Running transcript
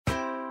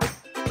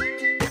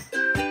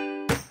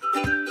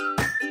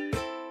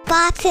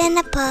Pops in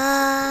a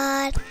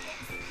pod.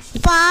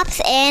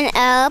 Pops in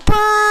a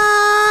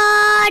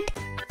pod.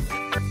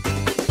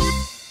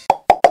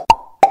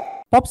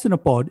 Pops in a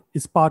Pod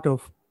is part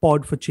of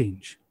Pod for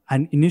Change,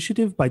 an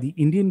initiative by the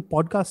Indian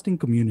podcasting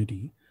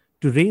community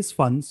to raise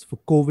funds for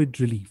COVID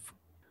relief.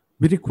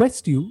 We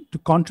request you to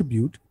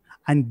contribute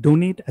and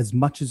donate as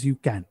much as you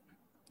can.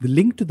 The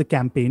link to the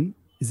campaign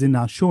is in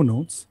our show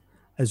notes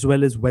as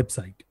well as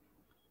website.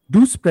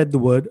 Do spread the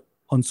word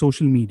on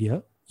social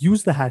media.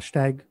 Use the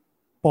hashtag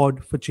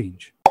Pod for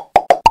Change.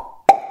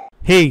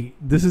 Hey,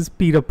 this is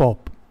Peter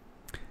Pop.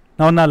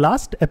 Now, in our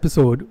last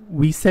episode,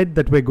 we said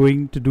that we're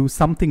going to do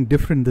something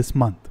different this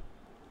month.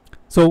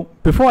 So,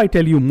 before I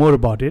tell you more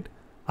about it,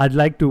 I'd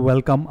like to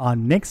welcome our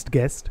next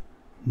guest,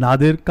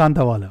 Nadir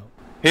Kantawala.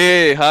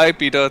 Hey, hi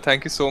Peter.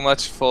 Thank you so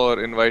much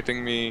for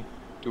inviting me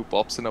to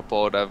Pops in a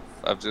Pod.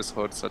 I've just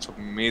heard such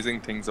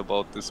amazing things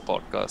about this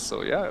podcast.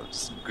 So yeah,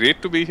 it's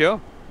great to be here.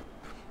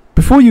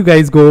 Before you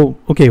guys go,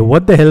 okay,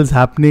 what the hell's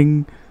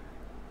happening?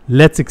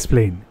 Let's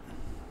explain.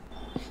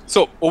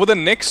 So over the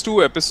next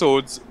 2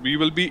 episodes, we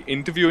will be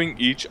interviewing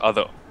each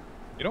other.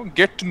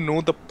 Get to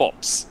know the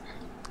Pops.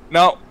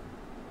 Now,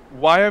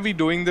 why are we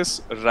doing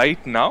this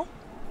right now?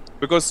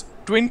 Because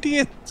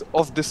 20th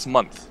of this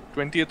month,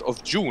 20th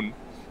of June,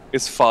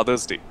 is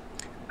Father's Day.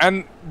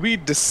 And we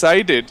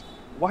decided,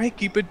 why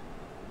keep it,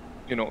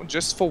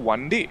 just for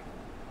one day?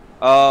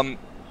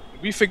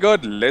 We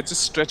figured, let's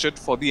just stretch it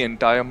for the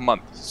entire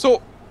month.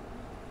 So,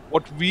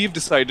 what we've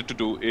decided to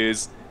do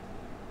is,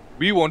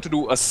 we want to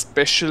do a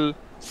special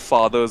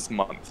Father's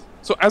Month.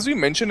 So, as we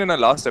mentioned in our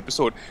last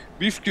episode,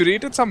 we've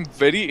curated some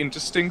very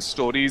interesting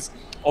stories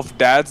of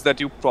dads that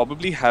you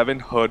probably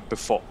haven't heard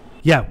before.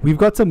 Yeah, we've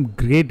got some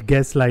great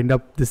guests lined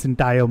up this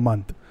entire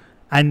month.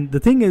 And the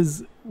thing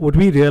is, what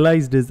we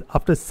realized is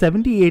after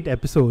 78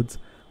 episodes,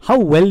 how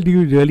well do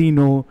you really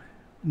know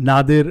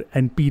Nadir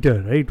and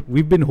Peter, right?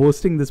 We've been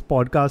hosting this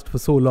podcast for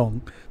so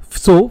long.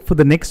 So for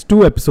the next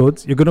 2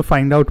 episodes, you're going to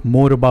find out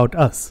more about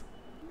us.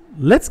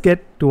 Let's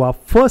get to our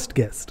first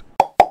guest.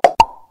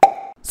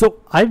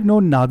 So I've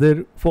known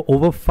Nadir for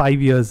over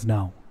 5 years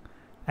now.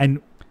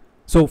 And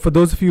so for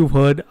those of you who've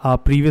heard our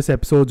previous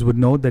episodes would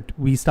know that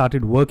we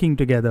started working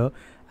together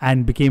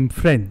and became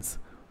friends.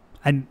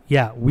 And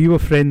yeah, we were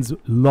friends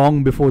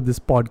long before this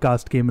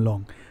podcast came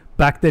along.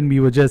 Back then we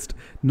were just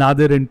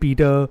Nadir and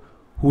Peter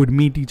who would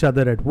meet each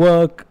other at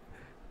work,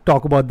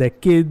 talk about their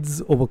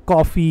kids over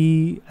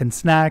coffee and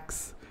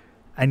snacks.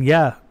 And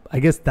yeah, I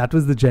guess that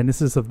was the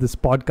genesis of this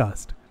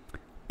podcast.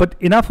 But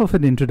enough of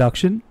an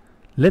introduction.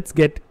 Let's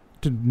get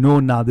to know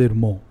Nadir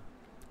more.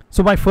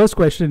 So my first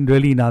question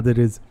really, Nadir,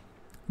 is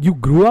you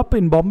grew up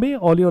in Bombay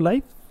all your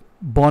life?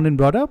 Born and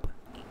brought up?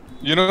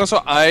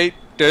 So I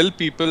tell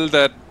people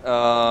that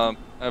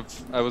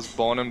I was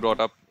born and brought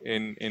up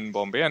in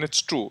Bombay, and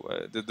it's true.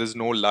 There's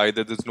no lie,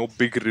 there's no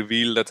big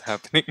reveal that's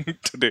happening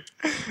today.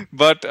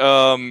 But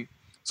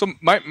so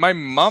my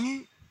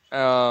mum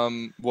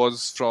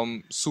was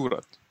from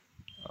Surat,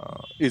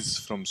 is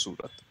from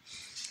Surat,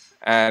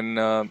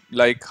 and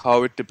like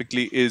how it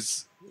typically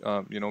is,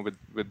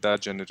 with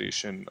that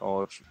generation,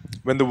 or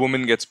when the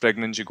woman gets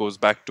pregnant, she goes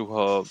back to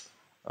her,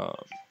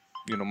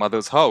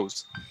 mother's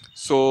house.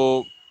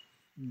 So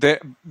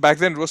back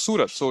then it was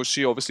Surat, so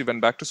she obviously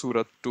went back to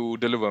Surat to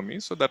deliver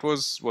me. So that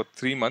was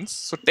 3 months.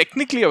 So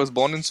technically I was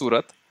born in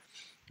Surat,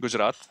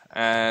 Gujarat,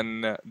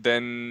 and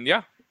then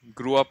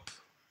grew up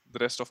the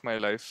rest of my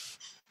life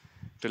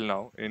till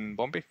now in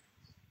Mumbai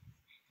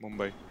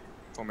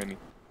for many.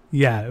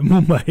 Yeah,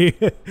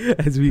 Mumbai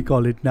as we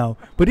call it now.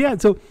 But yeah,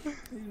 so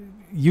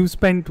you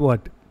spent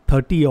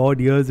 30 odd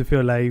years of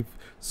your life,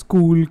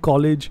 school,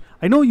 college.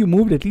 I know you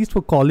moved at least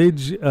for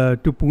college to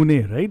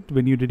Pune, right,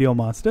 when you did your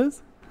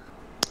masters?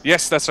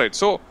 Yes, that's right.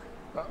 So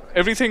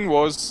everything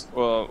was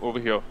over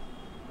here.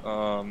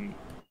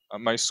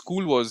 My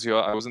school was here.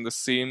 I was in the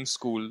same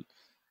school,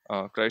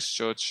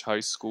 Christchurch High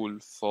School,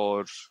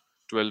 for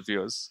 12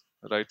 years,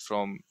 right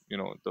from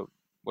the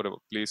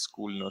play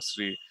school,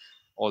 nursery,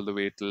 all the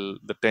way till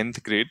the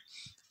 10th grade.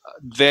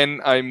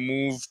 Then I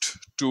moved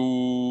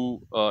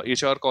to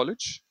HR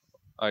college.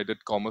 I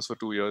did commerce for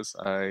 2 years.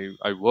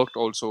 I worked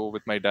also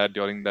with my dad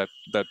during that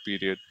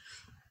period.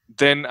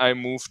 Then I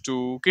moved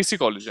to KC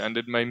College and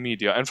did my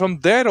media. And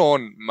from there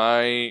on,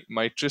 my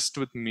tryst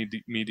with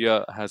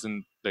media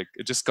hasn't, it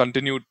just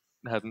continued,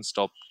 hasn't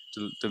stopped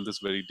till this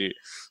very day.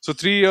 So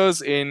 3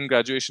 years in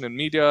graduation in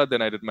media,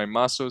 then I did my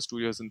master's, 2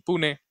 years in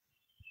Pune.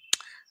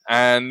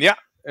 And yeah,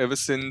 ever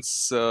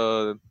since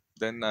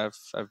then I've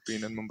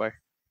been in Mumbai.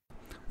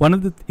 One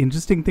of the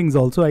interesting things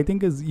also, I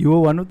think, is you were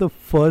one of the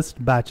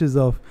first batches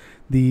of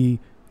the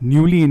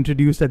newly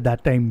introduced at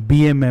that time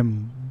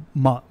BMM,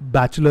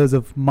 Bachelors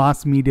of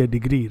Mass Media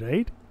degree,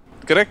 right?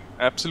 Correct,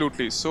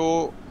 absolutely.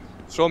 So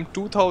from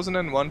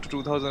 2001 to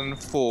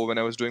 2004, when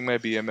I was doing my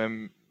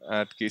BMM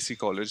at KC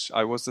College,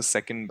 I was the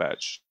second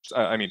batch.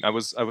 I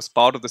was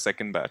part of the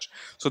second batch.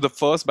 So the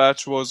first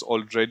batch was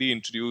already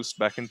introduced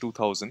back in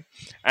 2000,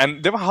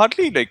 and there were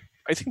hardly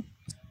I think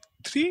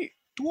 2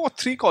 or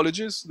 3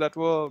 colleges that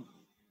were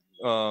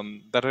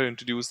that had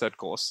introduced that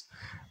course,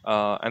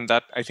 and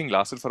that I think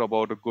lasted for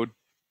about a good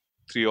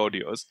 3 odd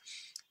years.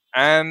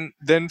 And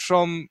then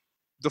from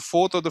the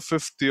fourth or the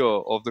fifth year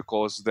of the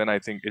course, then I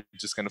think it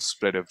just kind of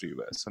spread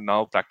everywhere. So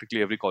now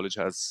practically every college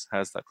has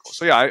that course.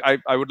 So yeah,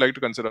 I would like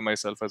to consider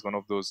myself as one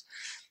of those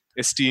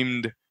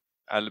esteemed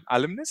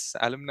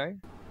alumni,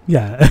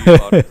 Yeah. to be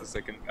part of the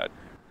second batch.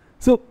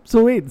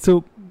 So wait,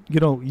 so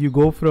you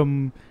go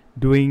from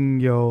doing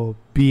your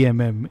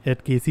BMM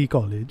at KC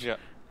College, Yeah.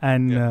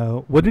 and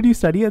Yeah. what did you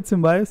study at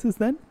Symbiosis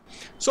then?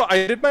 So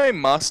I did my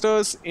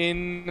master's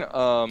in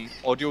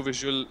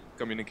audiovisual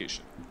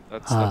communication.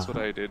 That's what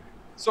I did.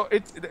 So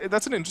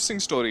that's an interesting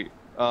story.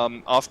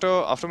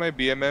 After my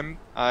BMM,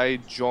 I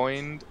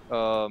joined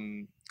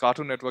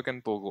Cartoon Network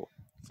and Pogo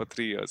for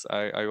 3 years.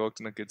 I worked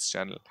in a kids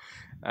channel,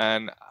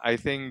 and I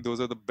think those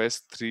are the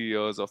best 3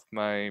 years of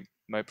my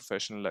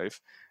professional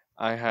life.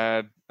 I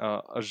had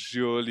a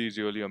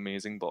really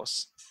amazing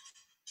boss,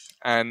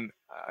 and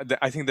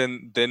I think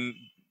then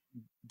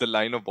the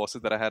line of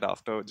bosses that I had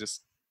after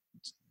just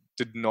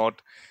did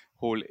not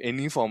hold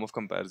any form of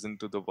comparison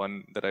to the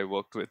one that I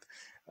worked with,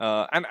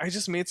 and I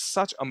just made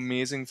such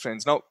amazing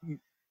friends. Now,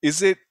 is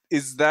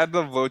that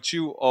the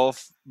virtue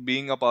of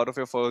being a part of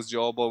your first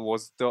job, or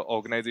was the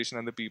organization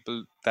and the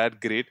people that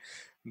great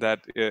that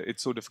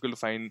it's so difficult to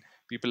find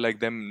people like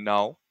them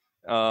now?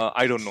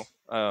 I don't know.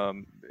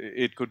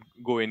 It could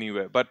go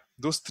anywhere, but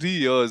those 3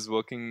 years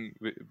working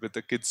with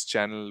the kids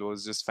channel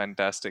was just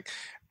fantastic.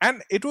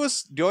 And it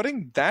was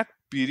during that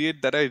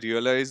period that I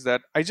realized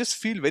that I just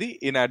feel very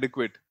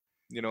inadequate,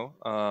 you know,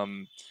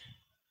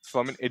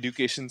 from an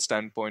education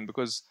standpoint,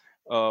 because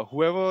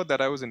whoever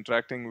that I was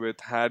interacting with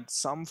had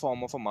some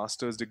form of a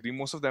master's degree.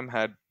 Most of them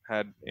had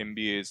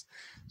MBAs,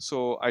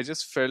 so I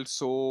just felt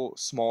so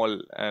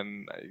small.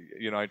 And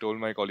I told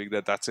my colleague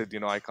that that's it.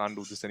 I can't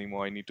do this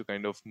anymore. I need to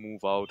kind of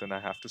move out, and I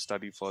have to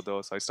study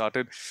further. So I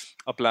started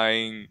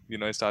applying.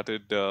 I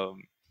started.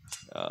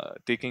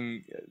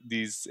 Taking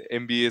these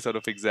MBA sort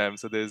of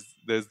exams. So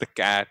there's the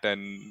CAT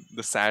and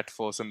the SAT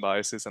for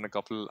Symbiosis and a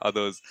couple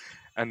others.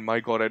 And my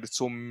God, I did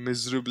so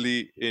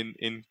miserably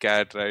in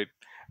CAT, right?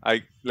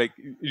 I like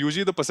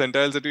usually the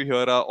percentiles that you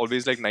hear are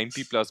always like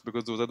 90 plus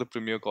because those are the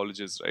premier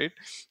colleges, right?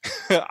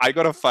 I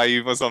got a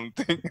 5 or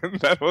something, and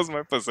that was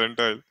my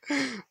percentile.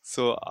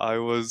 So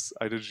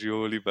I did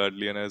really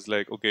badly, and I was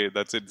like, okay,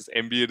 that's it. This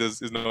MBA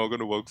is not going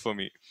to work for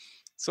me.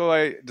 So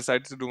I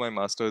decided to do my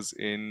master's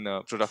in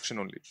production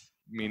only,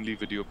 mainly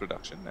video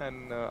production,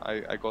 and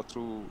I got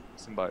through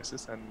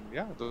Symbiosis, and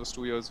yeah, those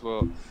 2 years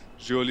were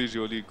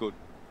really good.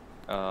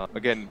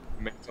 Again,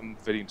 met some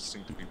very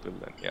interesting people,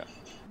 and yeah.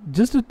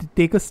 Just to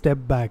take a step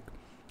back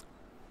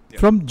Yeah.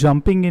 from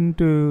jumping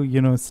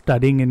into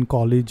studying in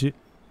college,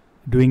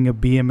 doing a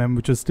BMM,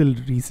 which was still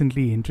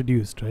recently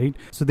introduced, right?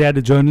 So they had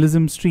a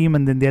journalism stream,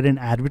 and then they had an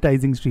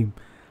advertising stream.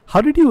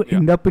 How did you Yeah.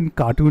 end up in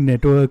Cartoon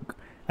Network,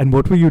 and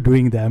what were you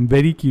doing there? I'm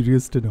very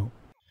curious to know.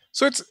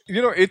 So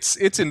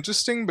it's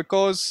interesting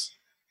because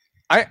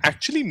I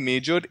actually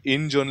majored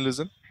in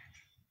journalism,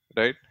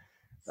 right?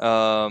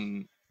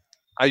 Um,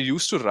 I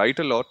used to write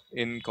a lot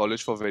in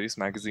college for various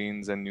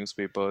magazines and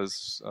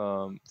newspapers,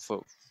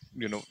 for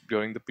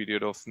during the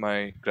period of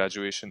my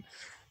graduation.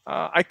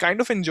 I kind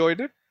of enjoyed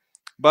it,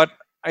 but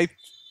I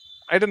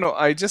I don't know.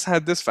 I just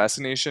had this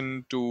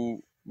fascination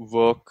to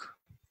work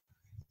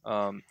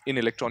in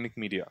electronic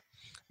media.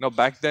 Now,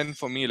 back then,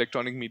 for me,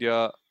 electronic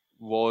media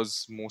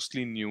was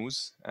mostly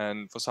news,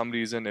 and for some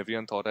reason,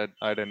 everyone thought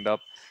I'd end up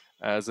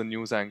as a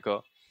news anchor.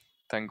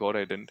 Thank God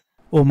I didn't.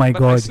 Oh my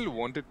But I God. still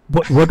wanted.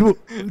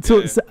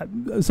 So,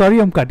 Yeah. sorry,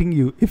 I'm cutting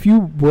you. If you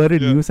were a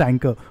Yeah. news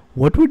anchor,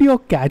 what would your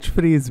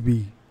catchphrase be?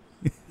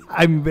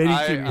 I'm very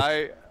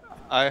curious.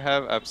 I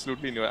have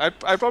absolutely no.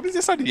 I probably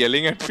just start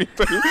yelling at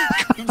people,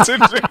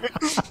 considering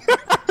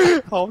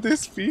how they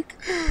speak.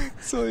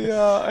 So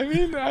yeah, I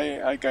mean,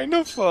 I kind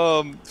of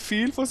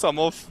feel for some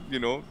of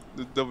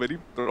the very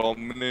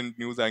prominent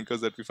news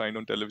anchors that we find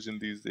on television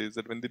these days,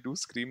 that when they do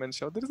scream and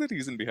shout, there is a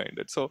reason behind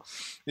it. So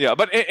yeah,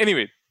 but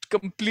anyway,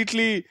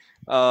 completely,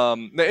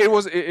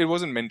 it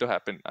wasn't meant to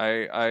happen.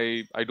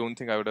 I don't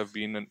think I would have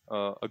been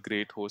a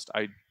great host.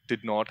 I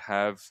did not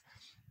have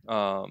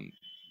um,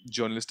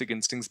 journalistic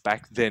instincts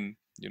back then,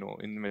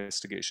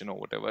 investigation or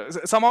whatever.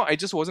 Somehow I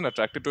just wasn't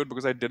attracted to it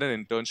because I did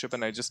an internship,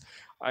 and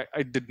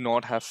I did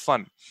not have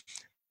fun.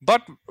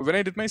 But when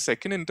I did my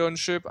second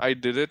internship, I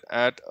did it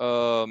at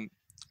an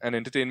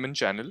entertainment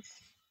channel,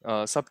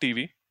 Sub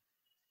TV,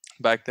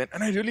 back then,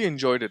 and I really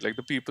enjoyed it. Like,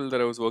 the people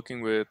that I was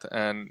working with,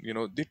 and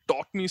they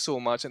taught me so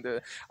much. And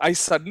I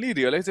suddenly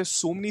realized there's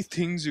so many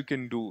things you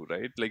can do,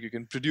 right? Like, you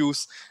can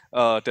produce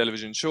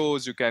television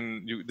shows.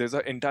 There's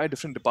an entire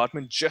different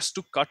department just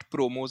to cut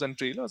promos and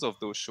trailers of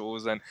those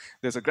shows, and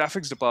there's a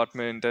graphics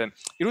department, and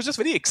it was just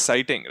very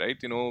exciting, right?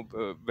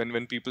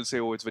 When people say,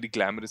 oh, it's very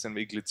glamorous and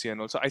very glitzy,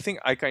 and also I think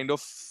I kind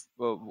of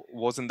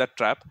was in that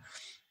trap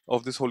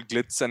of this whole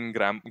glitz and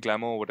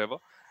glamour or whatever.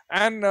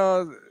 And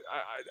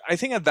I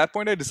think at that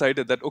point I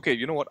decided that, okay,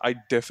 you know what, I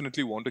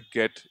definitely want to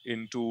get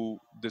into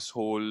this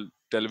whole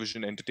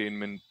television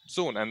entertainment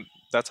zone. And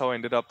that's how I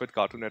ended up at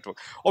Cartoon Network.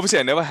 Obviously,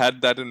 I never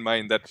had that in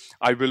mind that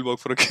I will work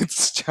for a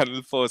kids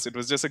channel first. It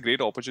was just a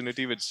great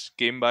opportunity which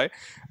came by.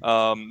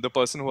 The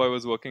person who I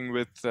was working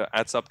with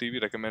at Sub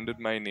TV recommended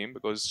my name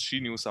because she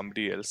knew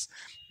somebody else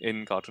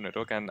in Cartoon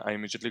Network, and I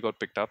immediately got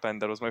picked up, and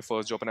that was my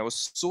first job, and I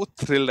was so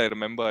thrilled. I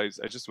remember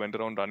I just went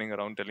around running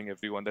around telling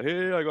everyone that,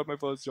 hey, I got my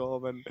first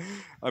job and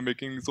I'm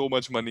making so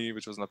much money,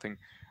 which was nothing.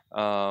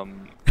 But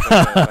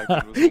back then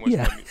it was so much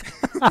Yeah.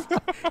 money.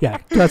 Yeah,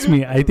 trust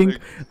me. I think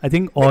Like, I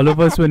think all of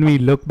us, when we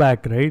look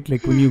back, right,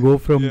 like when you go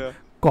from yeah,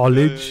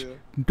 college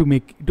yeah.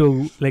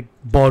 to like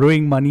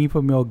borrowing money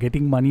from your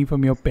getting money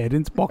from your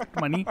parents' pocket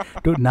money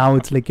to now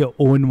it's like your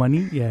own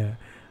money. Yeah,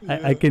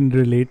 I can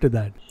relate to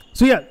that.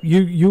 So yeah,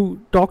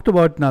 you talked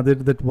about, Nadir,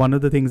 that one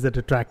of the things that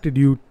attracted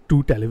you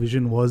to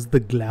television was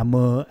the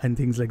glamour and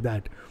things like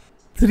that.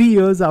 3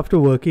 years after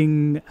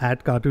working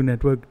at Cartoon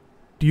Network,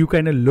 do you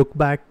kind of look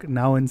back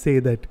now and say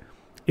that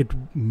it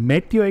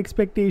met your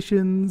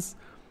expectations,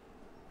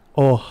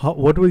 or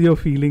what were your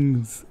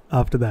feelings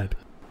after that?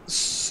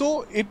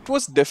 So it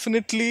was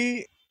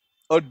definitely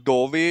a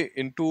doorway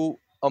into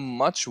a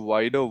much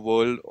wider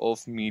world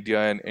of media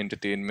and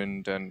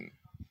entertainment and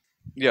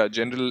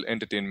general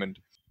entertainment.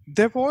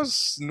 There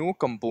was no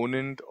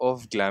component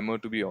of glamour,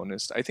 to be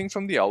honest. I think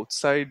from the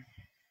outside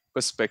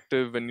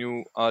perspective, when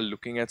you are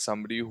looking at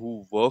somebody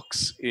who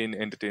works in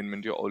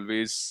entertainment, you're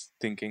always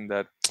thinking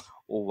that,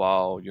 oh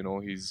wow,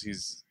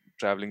 he's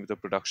traveling with a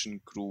production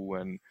crew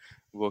and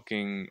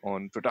working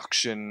on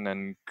production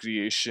and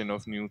creation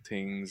of new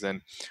things.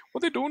 And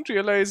what they don't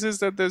realize is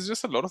that there's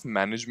just a lot of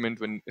management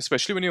when,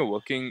 especially when you're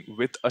working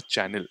with a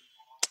channel,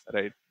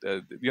 right?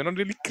 You're not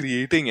really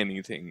creating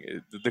anything.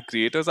 The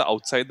creators are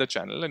outside the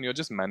channel and you're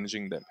just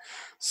managing them.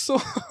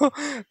 So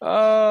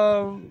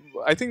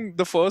I think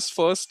the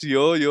first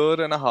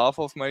year and a half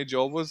of my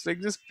job was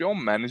like just pure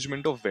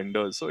management of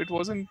vendors. So it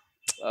wasn't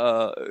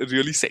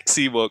really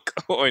sexy work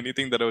or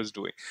anything that I was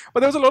doing, but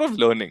there was a lot of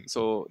learning.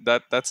 So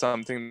that's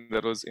something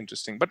that was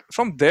interesting. But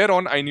from there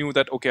on, I knew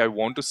that okay, I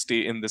want to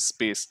stay in this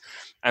space,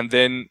 and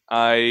then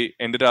I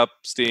ended up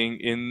staying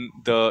in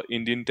the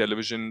Indian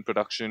television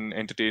production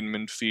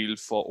entertainment field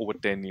for over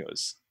 10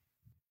 years.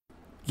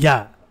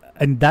 Yeah,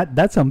 and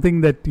that's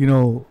something that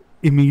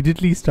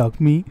immediately struck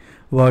me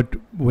about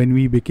when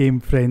we became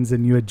friends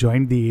and you had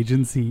joined the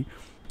agency.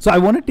 So I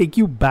want to take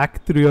you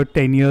back through your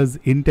 10 years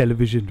in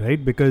television,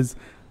 right? Because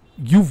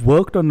you've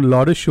worked on a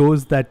lot of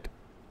shows that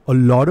a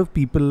lot of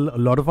people, a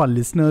lot of our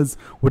listeners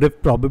would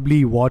have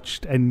probably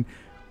watched and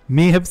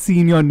may have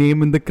seen your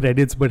name in the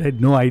credits but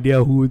had no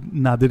idea who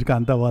Nadir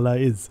Kantawala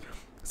is.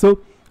 So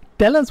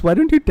why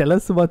don't you tell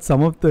us about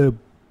some of the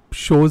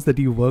shows that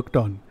you worked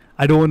on?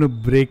 I don't want to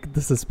break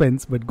the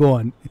suspense, but go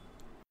on.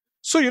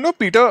 So,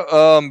 Peter,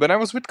 when I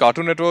was with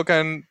Cartoon Network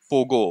and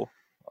Pogo,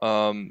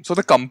 so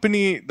the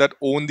company that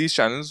owned these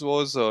channels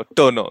was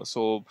Turner.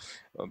 So,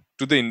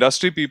 to the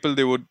industry people,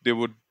 they would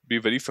be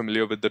very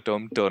familiar with the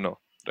term Turner,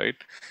 right?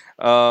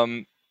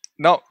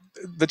 Now,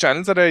 the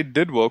channels that I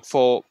did work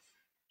for,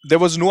 there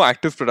was no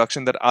active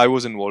production that I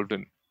was involved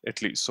in,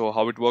 at least. So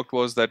how it worked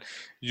was that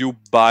you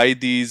buy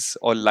these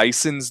or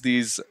license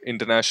these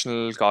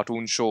international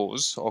cartoon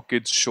shows or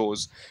kids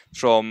shows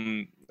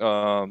from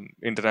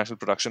international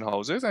production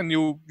houses, and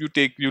you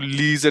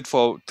lease it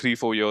for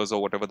 3-4 years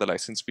or whatever the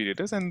license period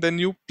is, and then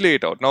you play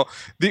it out. Now,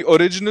 the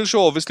original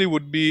show obviously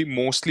would be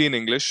mostly in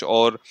English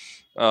or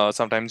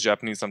sometimes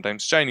Japanese,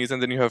 sometimes Chinese,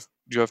 and then you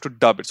have to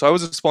dub it. So I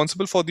was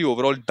responsible for the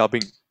overall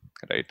dubbing,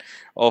 right,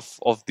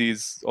 of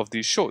these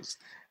shows.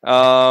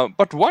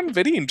 But one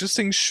very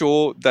interesting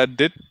show that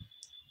did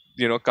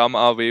come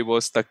our way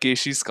was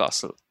Takeshi's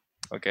Castle.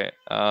 Okay,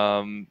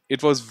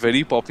 it was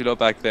very popular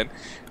back then,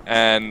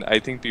 and I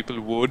think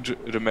people would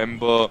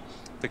remember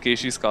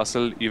Takeshi's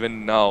Castle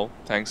even now,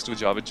 thanks to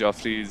Javed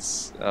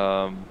Jaffri's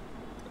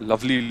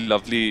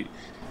lovely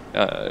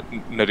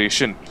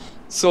narration.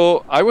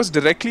 So I was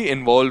directly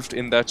involved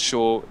in that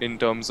show in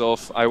terms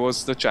of I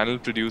was the channel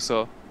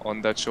producer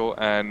on that show,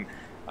 and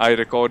I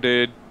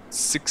recorded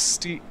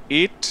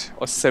 68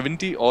 or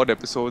 70 odd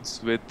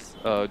episodes with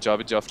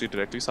Javed Jaffri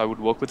directly. So I would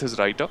work with his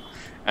writer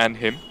and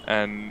him,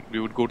 and we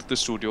would go to the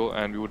studio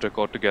and we would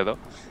record together.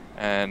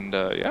 And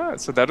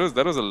so that was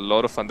a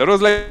lot of fun. That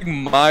was like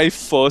my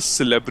first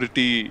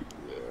celebrity,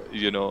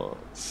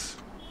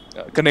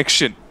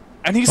 connection.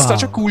 And he's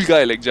such a Wow. cool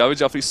guy. Like Javed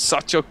Jaffri is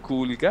such a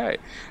cool guy.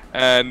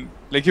 And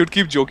like he would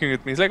keep joking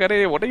with me. He's like,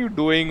 "Arey, what are you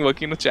doing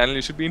working in a channel?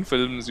 You should be in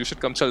films. You should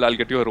come, chal, I'll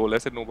get you a role." I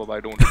said, "No, Baba, I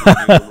don't want to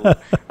do any role.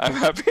 I'm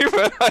happy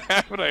where I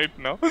am right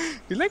now."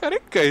 He's like, "Arey,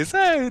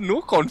 kaisa hai?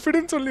 No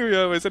confidence only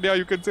here." I said, "Yeah,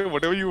 you can say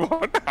whatever you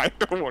want. I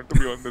don't want to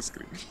be on the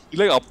screen." He's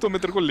like, "Ab to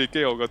main tere ko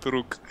leke aauga, to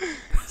ruk."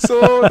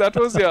 So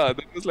that was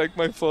like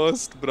my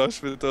first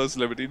brush with a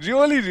celebrity.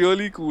 Really,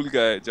 really cool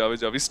guy, Javed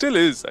Jaffri. Still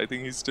is. I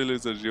think he still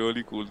is a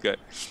really cool guy.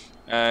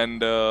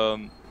 And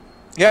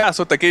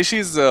so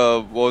Takeshi's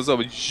was a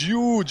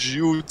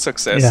huge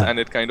success, Yeah. and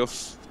it kind of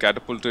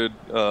catapulted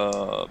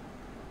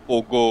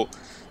Pogo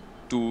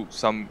to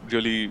some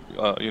really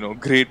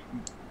great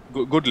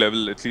good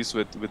level, at least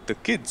with the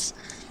kids.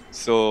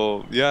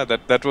 So yeah,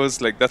 that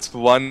was like, that's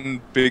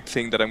one big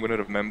thing that I'm going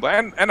to remember.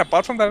 And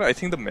apart from that, I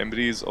think the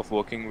memories of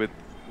working with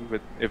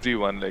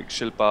everyone like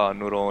Shilpa,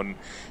 Nuron,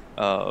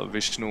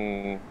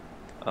 Vishnu,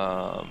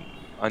 um,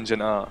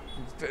 Anjana,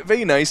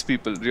 very nice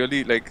people.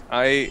 Really, like,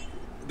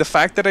 the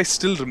fact that I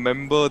still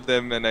remember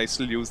them and I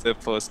still use their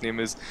first name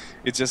is,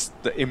 it's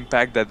just the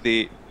impact that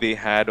they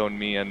had on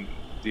me, and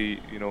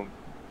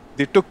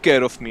they took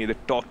care of me. They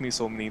taught me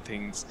so many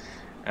things,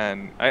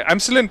 and I'm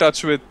still in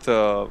touch with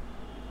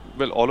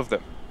all of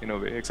them in a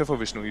way, except for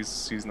Vishnu.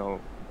 He's now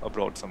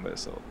abroad somewhere.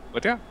 So,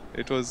 but yeah,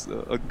 it was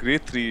a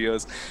great 3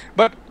 years.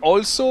 But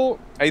also,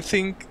 I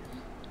think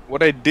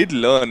what I did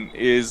learn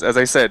is, as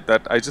I said,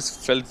 that I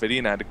just felt very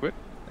inadequate,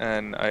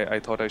 and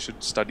I thought I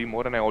should study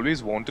more, and I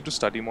always wanted to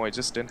study more. I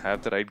just didn't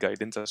have the right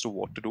guidance as to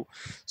what to do.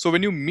 So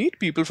when you meet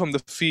people from the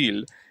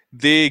field,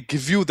 they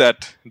give you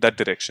that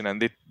direction,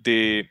 and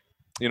they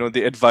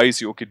advise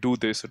you, okay, do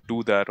this or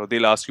do that, or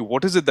they'll ask you,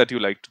 what is it that you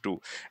like to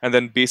do, and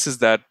then basis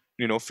that,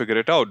 figure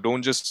it out.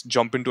 Don't just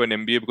jump into an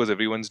MBA because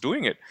everyone's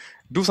doing it.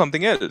 Do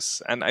something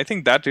else. And I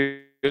think that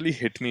really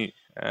hit me.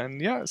 And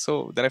yeah,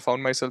 so then I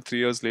found myself 3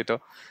 years later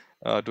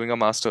doing a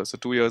master's. So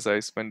 2 years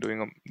I spent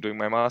doing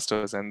my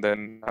master's, and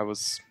then I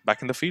was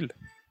back in the field,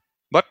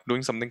 but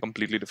doing something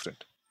completely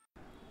different.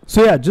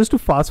 So yeah, just to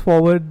fast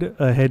forward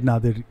ahead,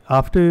 Nadir,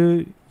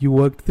 after you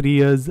worked 3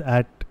 years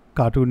at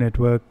Cartoon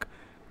Network,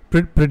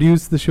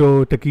 produced the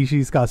show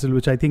Takeshi's Castle,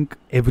 which I think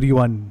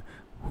everyone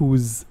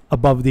who's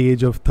above the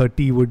age of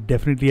 30 would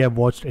definitely have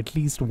watched at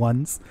least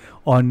once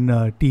on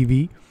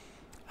TV.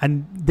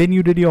 And then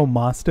you did your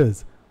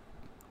masters.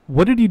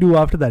 What did you do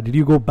after that? Did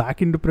you go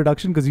back into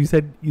production? Because you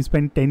said you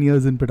spent 10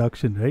 years in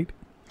production, right?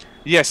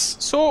 Yes.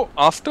 So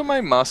after my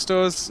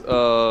masters,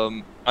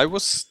 I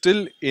was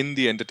still in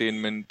the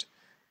entertainment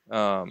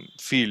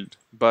field,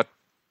 but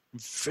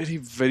very,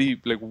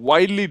 very like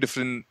widely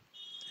different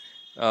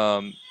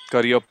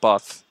career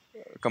path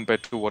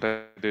compared to what I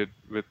did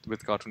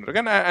with Cartoon Network.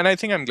 And I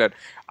think I'm glad.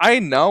 I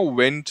now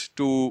went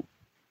to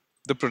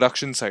the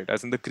production side,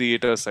 as in the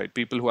creator side,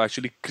 people who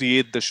actually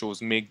create the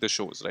shows, make the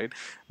shows, right?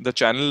 The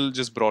channel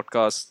just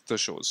broadcasts the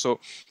shows. So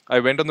I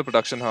went on the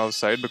production house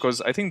side,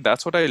 because I think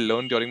that's what I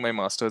learned during my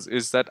masters,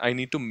 is that I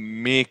need to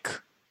make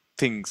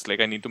things, like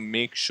I need to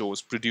make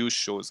shows, produce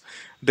shows,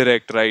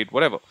 direct, write,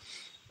 whatever.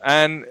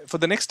 And for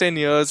the next 10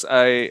 years,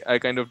 I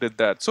kind of did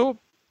that. So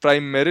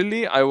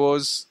primarily I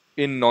was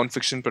in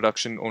non-fiction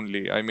production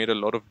only. I made a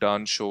lot of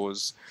dance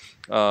shows,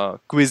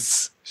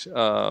 quiz,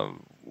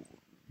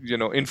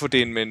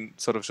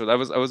 infotainment sort of shows. I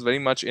was very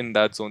much in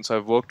that zone. So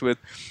I've worked with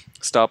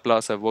Star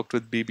Plus, I've worked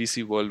with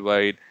BBC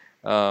Worldwide,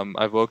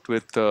 I've worked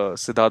with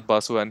Siddharth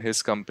Basu and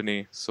his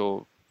company.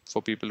 So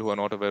for people who are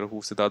not aware of who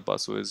Siddharth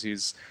Basu is,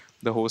 he's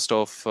the host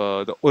of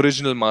the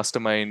original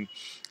Mastermind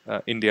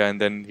India,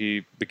 and then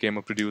he became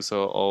a producer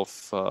of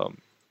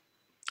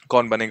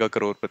Kaun Banega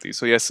Crorepati.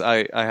 So yes,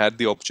 I had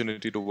the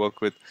opportunity to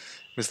work with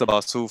Mr.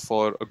 Basu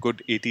for a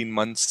good 18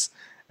 months,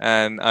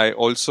 and I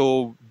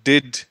also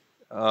did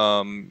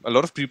a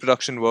lot of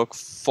pre-production work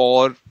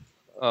for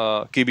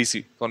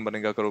KBC, Kaun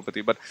Banega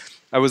Crorepati. But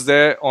I was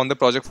there on the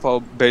project for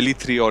barely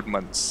 3 odd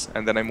months,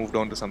 and then I moved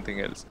on to something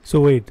else.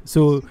 So wait,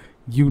 so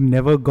you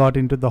never got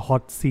into the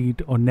hot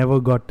seat, or never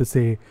got to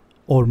say,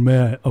 "Aur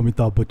main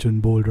Amitabh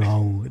Bachchan bol raha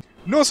hu"?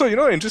 No, so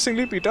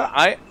interestingly, Peter,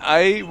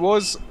 I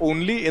was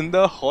only in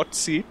the hot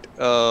seat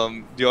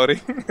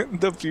during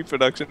the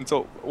pre-production.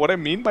 So what I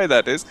mean by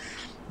that is,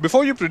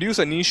 before you produce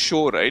any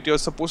show, right, you're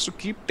supposed to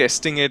keep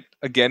testing it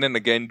again and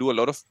again, do a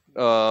lot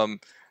of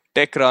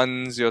tech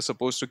runs. You're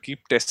supposed to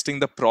keep testing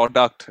the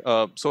product.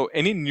 So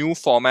any new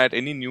format,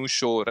 any new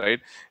show, right,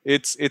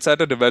 it's at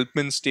a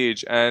development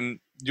stage, and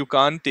you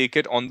can't take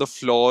it on the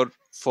floor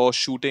for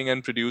shooting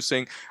and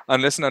producing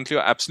unless and until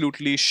you're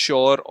absolutely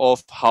sure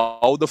of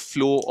how the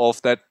flow of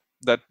that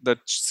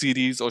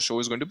series or show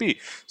is going to be.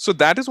 So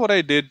that is what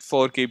I did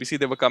for KBC.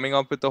 They were coming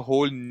up with a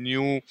whole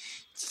new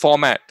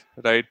format,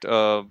 right?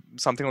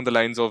 Something on the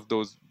lines of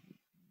those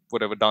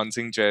whatever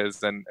dancing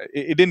chairs, and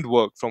it didn't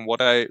work from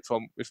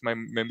if my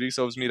memory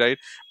serves me right.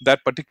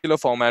 That particular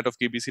format of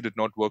KBC did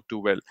not work too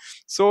well.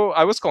 So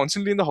I was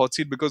constantly in the hot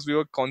seat, because we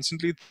were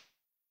constantly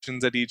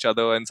at each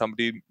other, and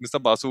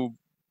Mr. Basu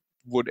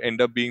would end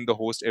up being the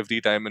host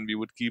every time, and we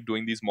would keep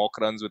doing these mock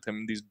runs with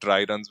him, these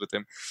dry runs with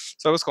him.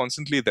 So I was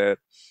constantly there.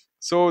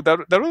 So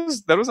that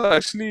was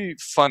actually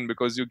fun,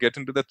 because you get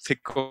into the thick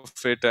of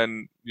it,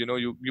 and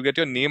you get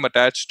your name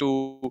attached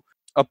to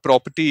a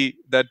property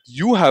that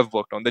you have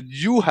worked on, that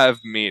you have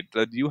made,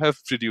 that you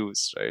have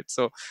produced, right?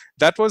 So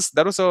that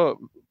was a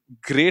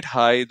great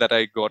high that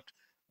I got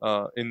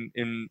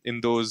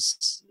in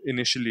those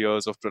initial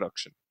years of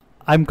production.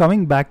 I'm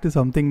coming back to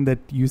something that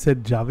you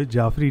said Javed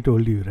Jafri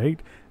told you,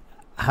 right?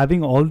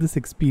 Having all this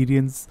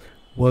experience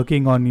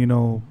working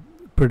on,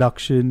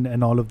 production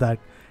and all of that.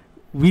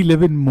 We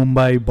live in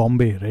Mumbai,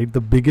 Bombay, right?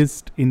 The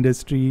biggest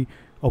industry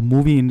or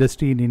movie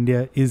industry in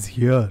India is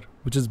here,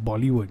 which is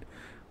Bollywood.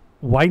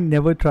 Why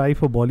never try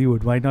for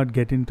Bollywood? Why not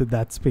get into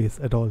that space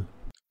at all?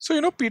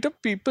 So, Peter,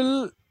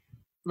 people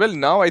well,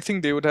 now I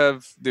think they would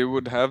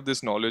have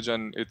this knowledge,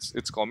 and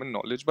it's common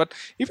knowledge. But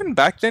even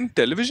back then,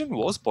 television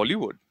was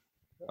Bollywood.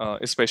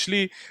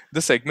 Especially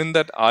the segment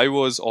that I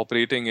was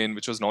operating in,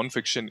 which was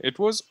non-fiction, it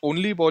was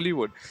only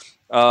Bollywood.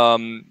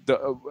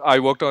 I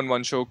worked on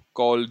one show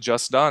called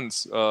Just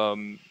Dance.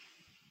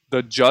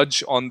 The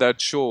judge on that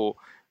show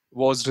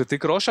was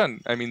Hrithik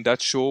Roshan. I mean,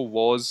 that show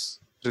was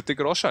Hrithik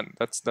Roshan.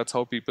 That's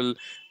how people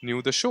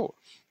knew the show.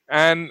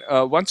 And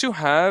once you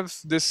have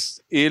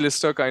this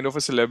A-lister kind of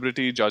a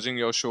celebrity judging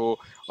your show,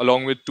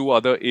 along with two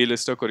other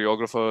A-lister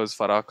choreographers,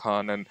 Farah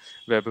Khan and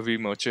Vaibhavi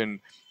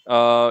Merchant,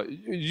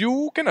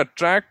 you can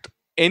attract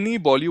any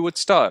Bollywood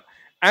star.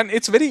 And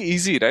it's very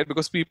easy, right?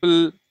 Because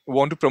people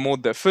want to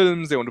promote their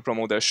films, they want to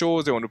promote their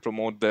shows, they want to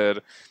promote their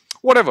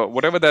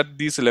whatever that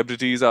these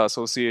celebrities are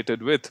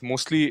associated with.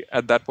 Mostly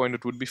at that point,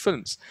 it would be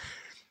films.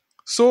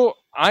 So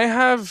I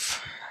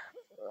have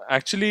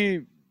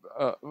actually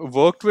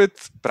worked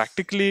with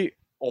practically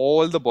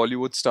all the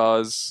Bollywood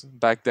stars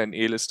back then,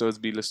 A-listers,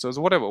 B-listers,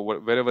 whatever,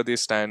 wherever they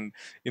stand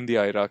in the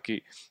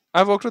hierarchy.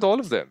 I've worked with all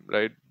of them,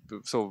 right?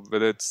 So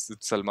whether it's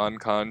Salman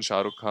Khan,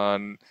 Shah Rukh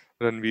Khan,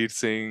 Ranveer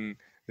Singh,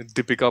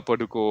 Deepika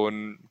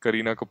Padukone,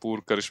 Kareena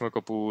Kapoor, Karishma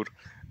Kapoor,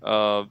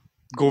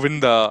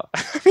 Govinda.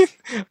 I mean,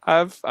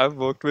 I've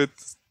worked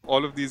with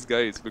all of these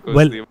guys because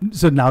Well, they.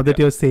 so now that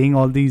Yeah. you're saying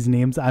all these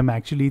names, I'm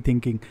actually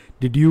thinking,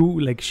 did you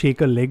like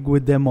shake a leg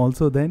with them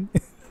also then?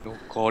 No,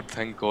 God,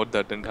 thank God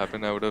that didn't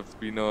happen. I would have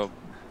been a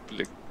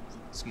like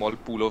small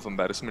pool of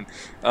embarrassment.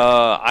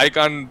 I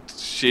can't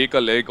shake a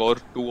leg or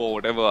two or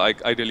whatever.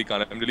 I really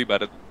can't. I'm really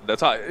bad at that.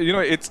 So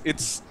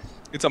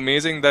it's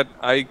amazing that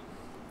I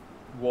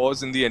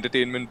was in the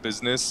entertainment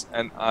business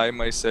and I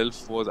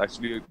myself was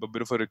actually a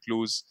bit of a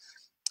recluse.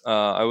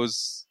 I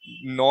was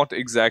not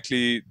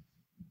exactly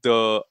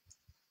the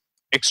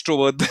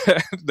extrovert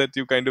that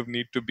you kind of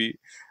need to be.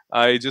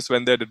 I just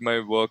went there, did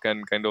my work,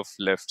 and kind of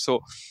left.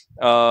 So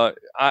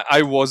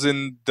I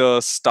wasn't the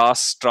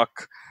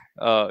starstruck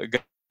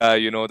guy,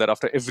 that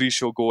after every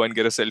show go and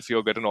get a selfie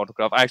or get an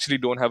autograph. I actually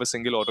don't have a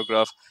single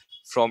autograph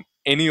from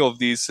any of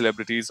these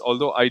celebrities.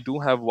 Although I do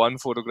have one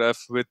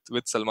photograph with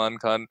Salman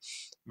Khan.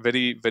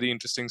 Very very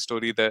interesting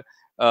story there.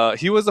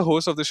 He was the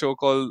host of the show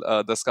called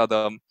Das Ka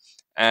Dam,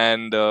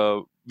 and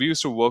we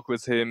used to work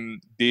with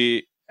him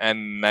day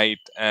and night,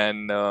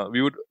 and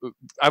we would.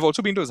 I've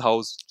also been to his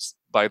house,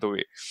 by the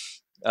way.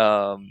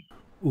 Um,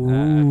 Ooh,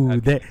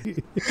 and that,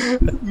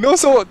 no,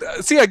 so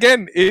see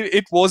again,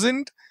 it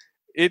wasn't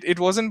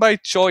by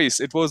choice.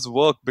 It was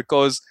work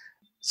because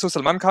so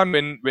Salman Khan,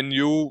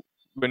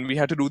 when we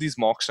had to do these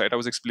mocks, right? I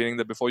was explaining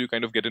that before you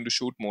kind of get into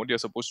shoot mode, you're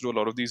supposed to do a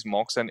lot of these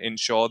mocks and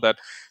ensure that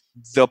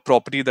the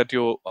property that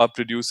you are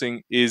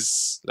producing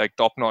is like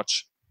top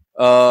notch.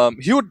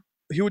 He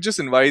would just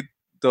invite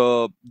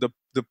the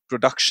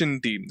production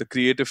team, the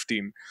creative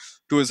team,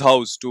 to his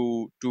house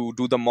to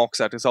do the mocks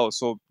at his house.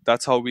 So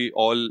that's how we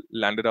all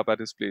landed up at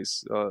his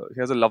place. He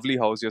has a lovely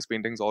house. He has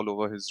paintings all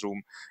over his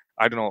room.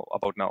 I don't know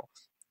about now,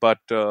 but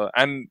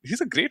and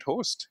he's a great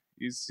host.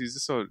 He's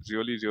just a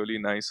really really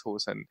nice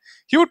host, and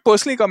he would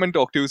personally come and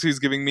talk to you. So he's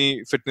giving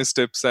me fitness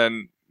tips,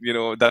 and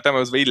that time I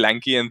was very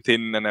lanky and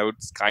thin, and I would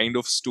kind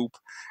of stoop,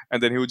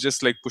 and then he would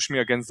just like push me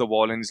against the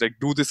wall, and he's like,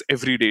 "Do this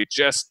every day.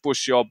 Just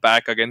push your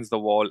back against the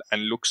wall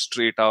and look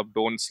straight up.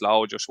 Don't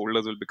slouch. Your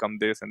shoulders will become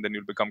this, and then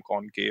you'll become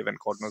concave and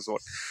God knows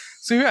what."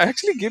 So he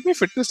actually gave me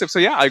fitness tips. So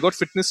yeah, I got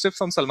fitness tips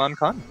from Salman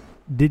Khan.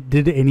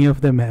 did any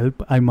of them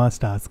help? I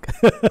must ask.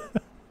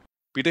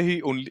 Peter,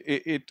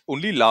 it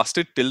only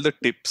lasted till the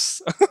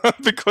tips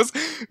because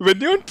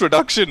when you're in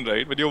production,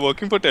 right? When you're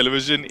working for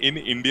television in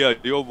India,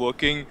 you're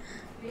working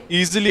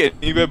easily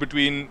anywhere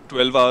between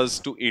 12 hours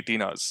to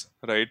 18 hours,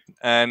 right?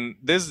 And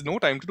there's no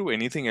time to do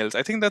anything else.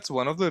 I think that's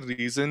one of the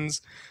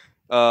reasons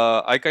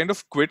I kind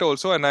of quit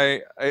also, and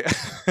I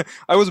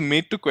I was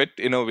made to quit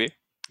in a way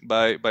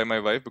by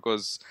my wife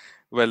because,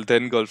 well,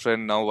 then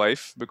girlfriend, now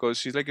wife, because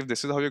she's like, if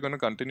this is how you're going to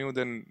continue,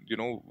 then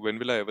when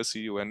will I ever see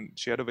you? And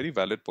she had a very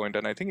valid point,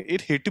 and I think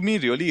it hit me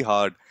really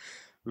hard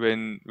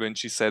when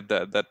she said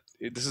that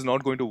this is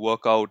not going to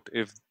work out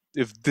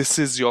if this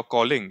is your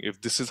calling,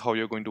 if this is how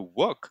you're going to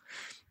work.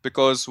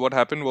 Because what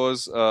happened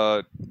was,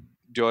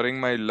 during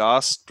my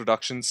last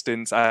production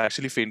stints, I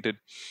actually fainted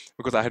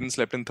because I hadn't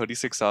slept in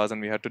 36 hours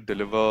and we had to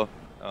deliver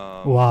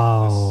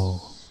Wow.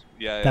 this.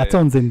 Yeah, That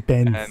sounds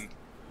intense. and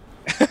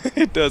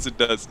it does.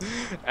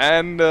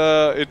 And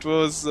it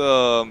was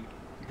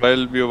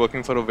while we were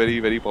working for a very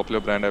very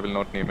popular brand, I will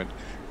not name it,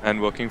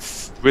 and working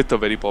with a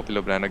very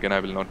popular brand, again I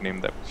will not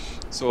name them.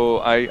 So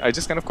I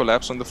just kind of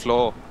collapsed on the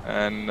floor,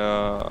 and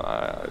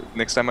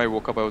next time I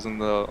woke up, I was in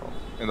the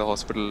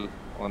hospital,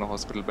 on a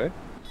hospital bed,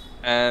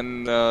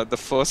 and the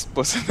first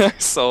person I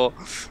saw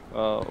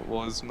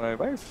was my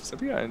wife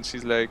Sabia, and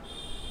she's like,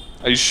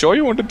 "Are you sure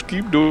you wanted to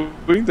keep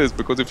doing this?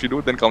 Because if you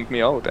do, then count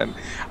me out." And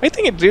I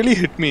think it really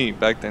hit me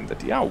back then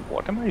that, yeah,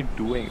 what am I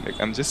doing?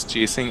 Like, I'm just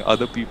chasing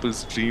other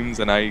people's dreams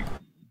and I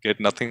get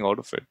nothing out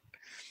of it.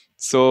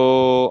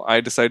 So I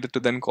decided to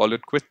then call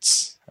it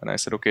quits. And I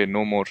said, okay,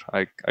 no more.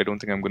 I don't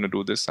think I'm going to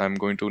do this. I'm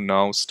going to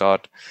now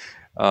start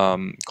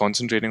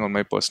concentrating on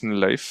my personal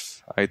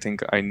life. I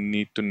think I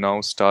need to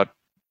now start,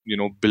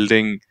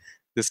 building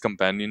this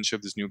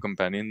companionship, this new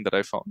companion that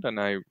I found, and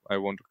I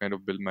want to kind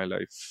of build my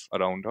life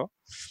around her.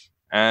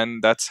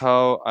 And that's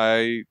how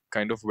I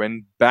kind of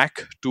went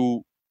back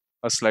to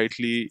a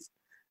slightly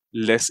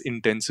less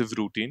intensive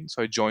routine.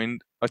 So I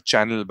joined a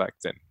channel back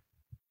then.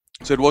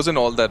 So it wasn't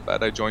all that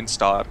bad. I joined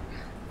Star,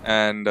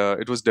 and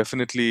it was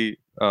definitely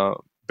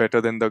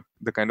better than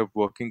the kind of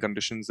working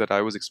conditions that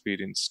I was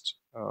experienced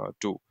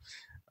too.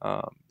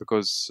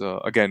 Because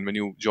again, when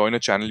you join a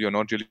channel, you're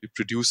not really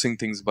producing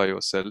things by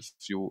yourself.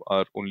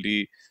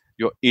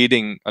 You're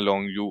aiding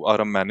along. You are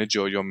a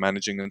manager. You're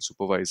managing and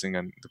supervising,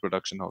 and the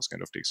production house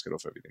kind of takes care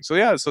of everything. So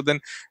yeah. So then,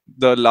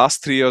 the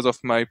last 3 years of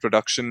my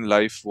production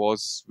life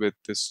was with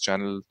this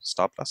channel,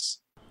 Star Plus.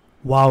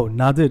 Wow,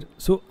 Nadir.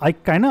 So I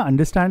kind of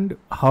understand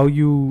how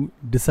you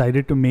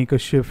decided to make a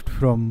shift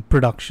from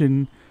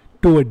production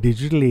to a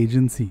digital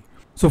agency.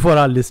 So for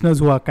our listeners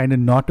who are kind of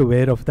not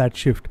aware of that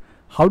shift,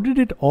 how did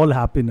it all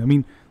happen? I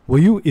mean, were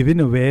you even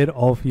aware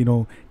of,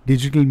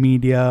 digital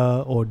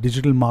media or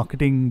digital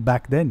marketing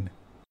back then?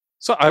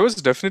 So I was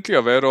definitely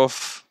aware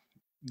of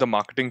the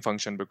marketing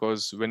function,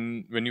 because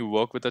when you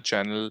work with a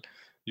channel,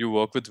 you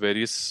work with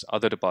various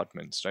other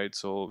departments, right?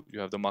 So you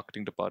have the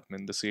marketing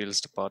department, the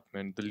sales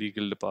department, the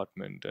legal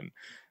department, and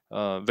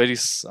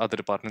various other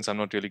departments. I'm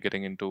not really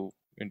getting into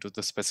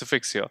the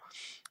specifics here.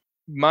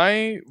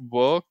 My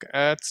work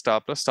at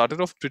Star Plus started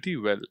off pretty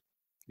well.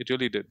 It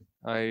really did.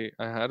 I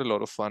had a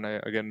lot of fun. I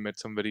again met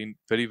some very,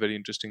 very, very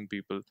interesting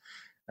people,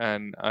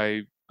 and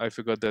I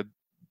figured that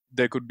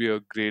there could be a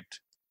great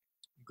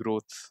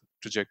growth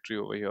trajectory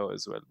over here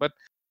as well. But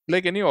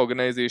like any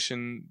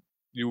organization,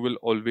 you will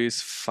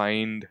always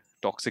find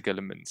toxic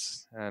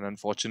elements, and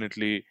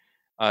unfortunately,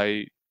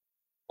 I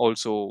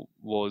also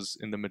was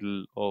in the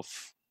middle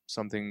of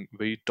something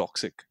very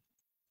toxic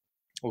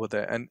over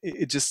there, and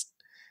it just,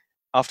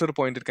 after a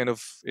point, it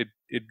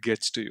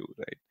gets to you,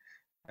 right?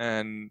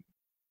 And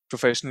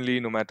professionally,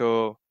 no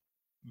matter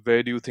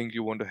where do you think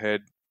you want to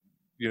head,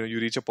 you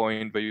reach a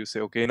point where you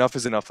say, okay, enough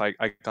is enough. I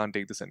can't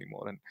take this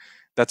anymore, and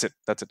that's it.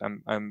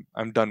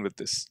 I'm done with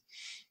this.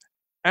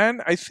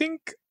 And I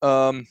think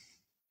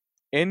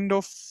end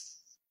of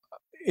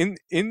in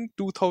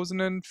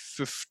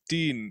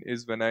 2015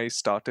 is when I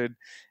started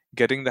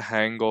getting the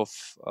hang of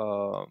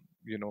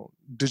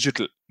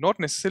digital, not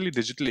necessarily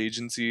digital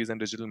agencies and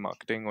digital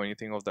marketing or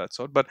anything of that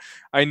sort, but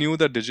I knew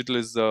that digital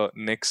is the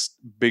next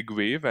big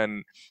wave,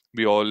 and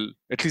we all,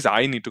 at least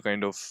I, need to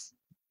kind of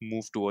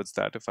move towards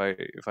that if I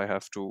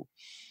have to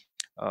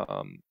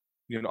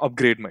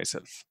upgrade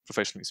myself,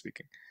 professionally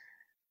speaking.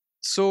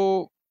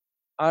 So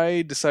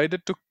I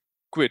decided to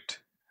quit,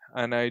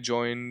 and I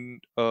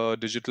joined a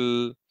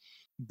digital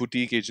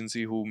boutique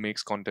agency who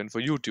makes content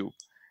for YouTube.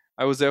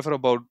 I was there for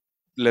about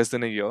less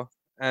than a year,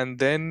 and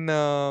then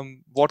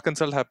What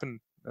Consult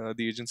happened,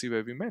 the agency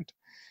where we met,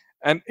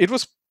 and it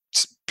was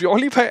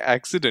purely by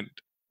accident,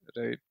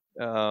 right?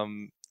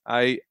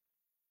 I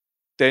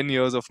 10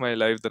 years of my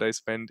life that I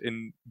spent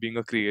in being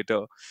a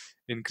creator,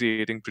 in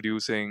creating,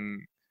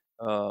 producing,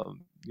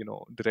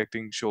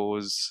 directing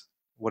shows,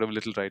 whatever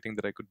little writing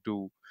that I could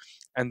do,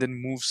 and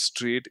then move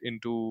straight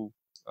into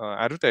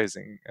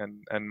advertising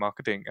and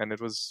marketing. And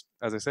it was,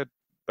 as I said,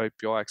 by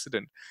pure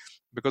accident,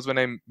 because when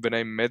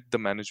I met the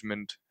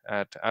management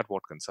at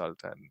What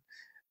Consult, and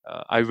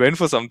I went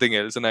for something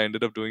else, and I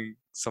ended up doing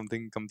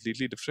something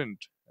completely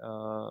different.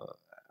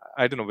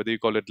 I don't know whether you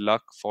call it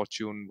luck,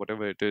 fortune,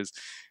 whatever it is,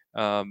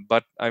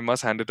 but I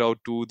must hand it out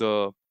to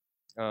the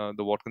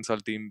What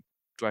Consult team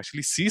to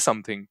actually see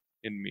something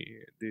in me.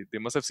 They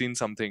must have seen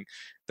something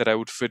that I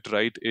would fit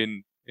right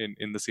in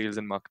the sales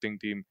and marketing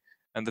team,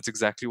 and that's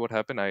exactly what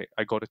happened.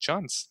 I got a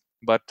chance,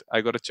 but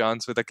I got a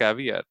chance with a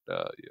caveat.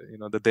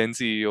 The then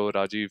CEO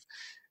Rajiv,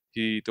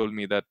 he told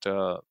me that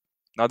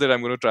now that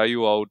I'm going to try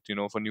you out,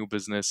 for new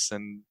business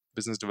and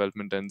business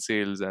development and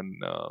sales,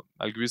 and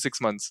I'll give you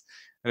 6 months,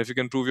 and if you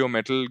can prove your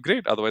mettle,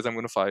 great. Otherwise, I'm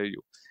going to fire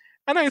you.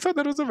 And I thought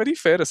that was a very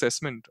fair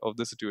assessment of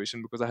the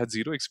situation, because I had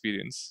zero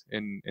experience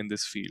in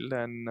this field,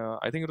 and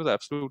I think it was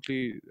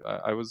absolutely.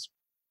 I was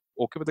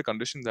okay with the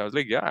conditions. I was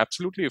like, yeah,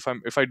 absolutely.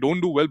 If I don't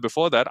do well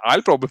before that,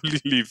 I'll probably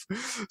leave.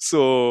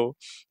 So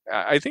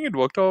I think it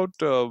worked out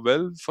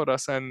well for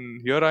us, and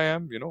here I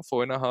am,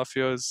 4.5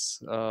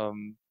 years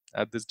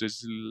at this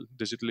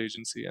digital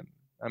agency, and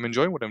I'm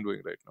enjoying what I'm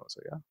doing right now.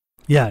 So yeah.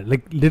 Yeah,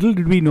 like little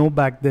did we know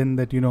back then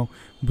that,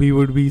 we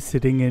would be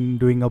sitting and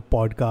doing a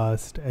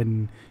podcast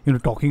and,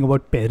 talking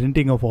about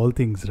parenting of all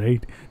things,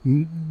 right?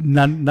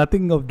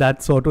 Nothing of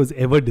that sort was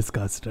ever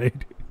discussed,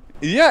 right?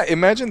 Yeah,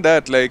 imagine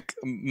that. Like,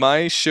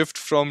 my shift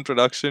from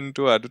production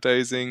to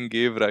advertising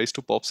gave rise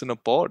to Pops in a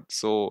Pod.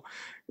 So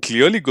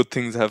clearly good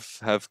things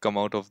have come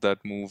out of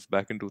that move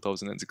back in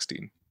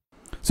 2016.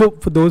 So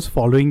for those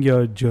following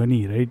your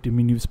journey, right? I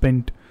mean, you've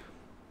spent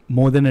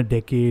more than a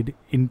decade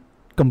in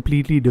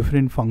completely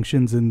different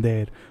functions in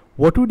there.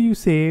 What would you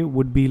say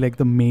would be like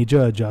the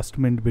major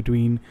adjustment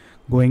between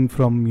going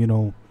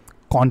from,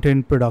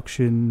 content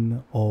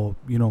production or,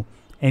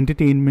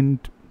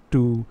 entertainment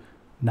to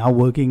now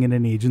working in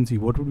an agency,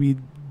 what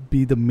would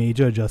be the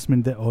major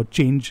adjustment or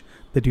change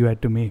that you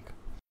had to make?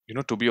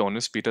 To be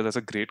honest, Peter, that's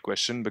a great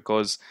question,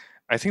 because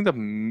I think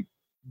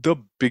the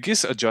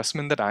biggest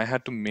adjustment that I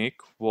had to make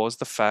was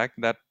the fact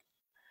that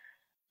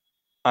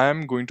I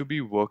am going to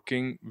be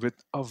working with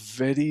a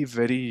very,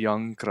 very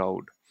young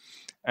crowd.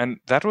 And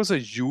that was a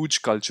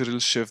huge cultural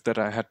shift that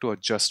I had to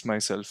adjust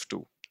myself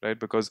to, right?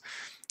 Because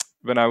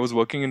when I was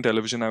working in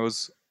television, I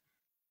was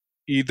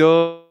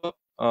either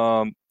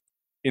um,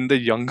 in the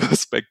younger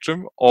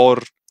spectrum, or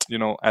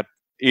at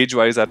age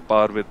wise at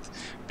par with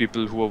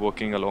people who are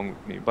working along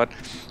with me. But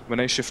when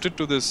I shifted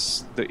to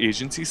the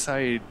agency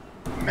side,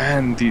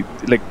 man,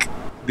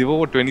 they were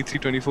what, 23,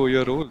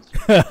 24-year olds.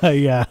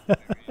 Yeah.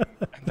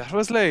 And that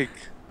was like,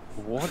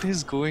 what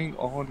is going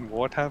on?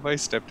 What have I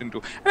stepped into?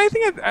 And I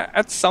think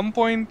at some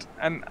point,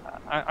 and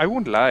I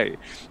won't lie,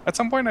 at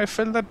some point I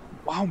felt that,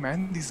 wow,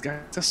 man, these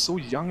guys are so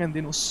young and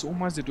they know so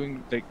much. They're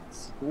doing like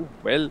so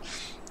well.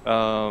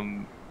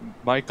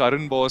 My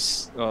current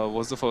boss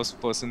was the first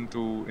person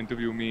to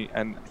interview me,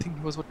 and I think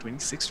he was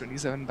 26,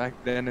 27 back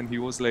then, and he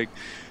was like,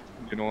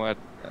 at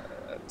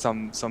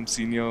some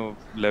senior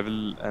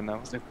level, and I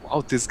was like,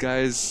 wow, this guy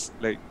is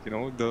like,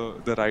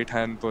 the right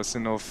hand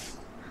person of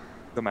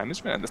the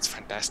management, and that's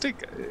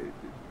fantastic.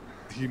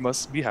 He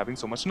must be having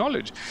so much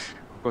knowledge.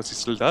 Of course, he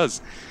still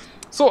does.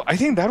 So I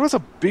think that was a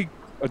big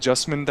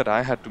adjustment that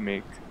I had to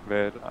make,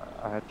 where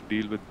I had to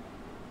deal with,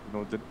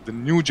 the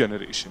new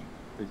generation,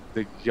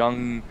 the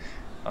young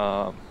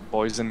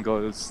boys and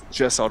girls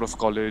just out of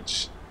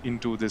college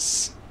into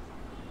this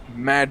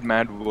mad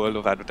world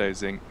of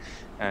advertising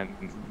and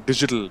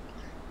digital,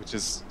 which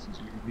is,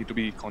 you need to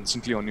be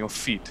constantly on your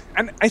feet.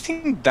 And I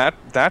think that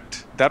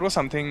was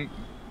something.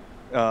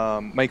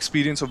 My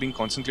experience of being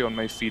constantly on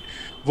my feet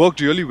worked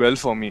really well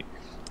for me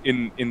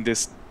in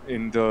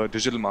the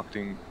digital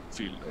marketing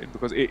field, right?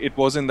 Because it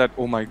wasn't that,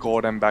 oh my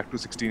god, I'm back to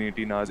 16,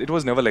 18 hours. It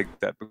was never like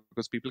that,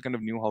 because people kind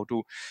of knew how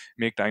to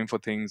make time for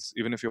things.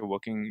 Even if you're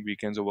working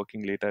weekends or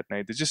working late at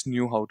night, they just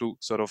knew how to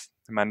sort of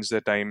manage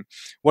their time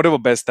whatever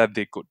best that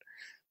they could.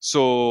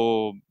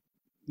 So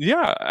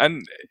yeah,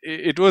 and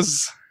it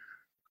was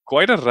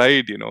quite a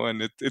ride,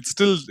 and it's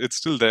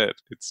still there.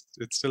 It's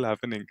still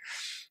happening.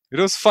 It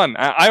was fun.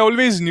 I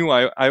always knew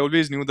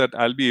that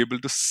I'll be able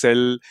to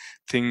sell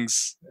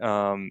things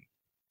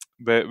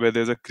where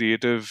there's a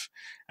creative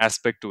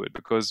aspect to it,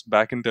 because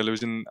back in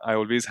television I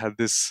always had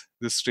this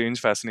strange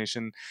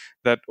fascination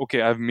that,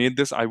 okay, I've made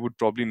this, I would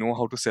probably know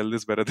how to sell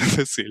this better than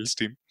the sales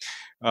team,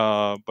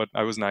 but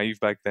I was naive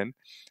back then.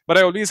 But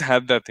I always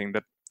had that thing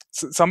that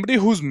somebody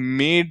who's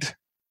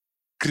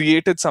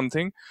created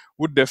something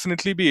would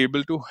definitely be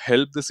able to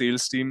help the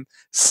sales team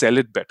sell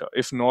it better,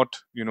 if not,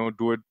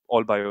 do it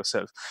all by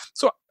yourself.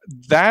 So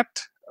that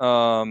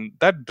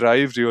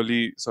drive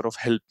really sort of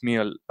helped me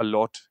a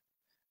lot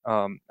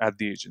at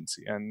the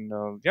agency. And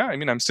yeah, I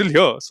mean, I'm still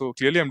here, so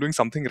clearly I'm doing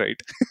something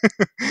right.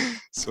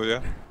 So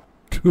yeah.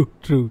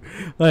 True.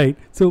 Right.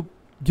 So,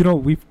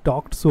 we've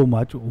talked so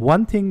much.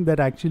 One thing that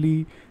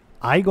actually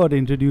I got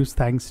introduced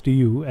thanks to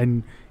you,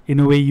 and in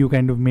a way you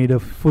kind of made a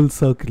full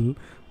circle,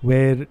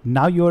 where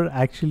now you're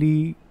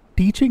actually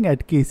teaching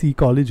at KC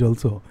College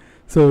also.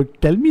 So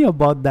tell me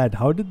about that.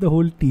 How did the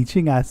whole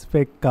teaching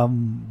aspect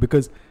come?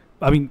 Because,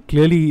 I mean,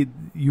 clearly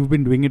you've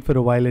been doing it for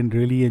a while and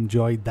really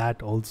enjoyed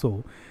that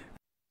also.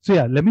 So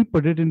yeah, let me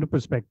put it into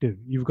perspective.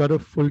 You've got a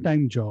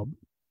full-time job.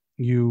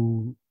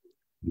 You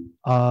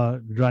are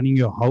running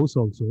your house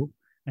also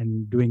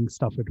and doing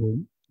stuff at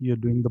home. You're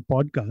doing the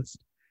podcast.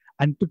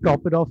 And to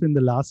top it off, in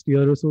the last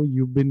year or so,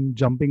 you've been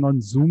jumping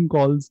on Zoom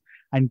calls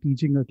and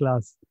teaching a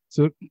class.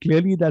 So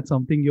clearly that's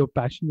something you're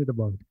passionate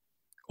about.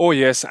 Oh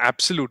yes,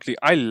 absolutely.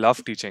 I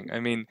love teaching. I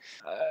mean,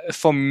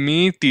 for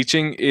me,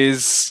 teaching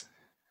is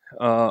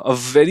a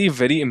very,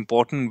 very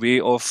important way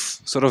of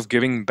sort of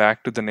giving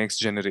back to the next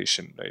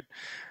generation, right?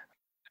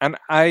 And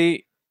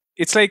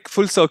it's like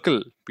full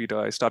circle, Peter.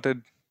 I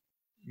started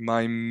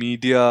my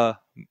media,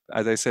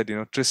 as I said,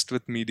 tryst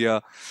with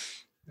media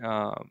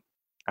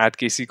at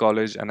KC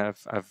College, and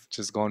I've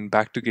just gone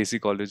back to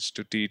KC College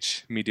to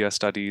teach media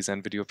studies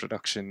and video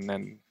production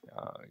and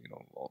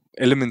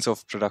elements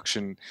of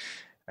production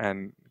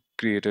and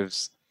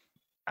creatives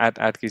at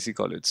KC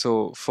College.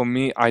 So for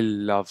me, I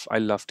love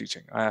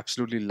teaching. I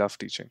absolutely love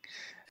teaching.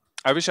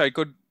 I wish I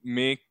could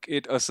make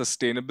it a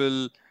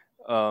sustainable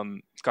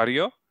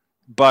career,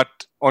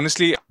 but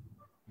honestly,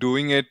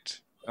 doing it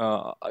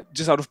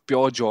just out of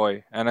pure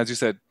joy. And as you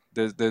said,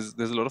 there's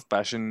a lot of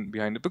passion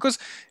behind it, because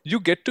you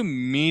get to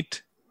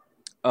meet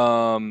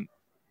a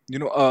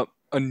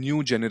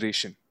new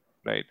generation,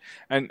 right?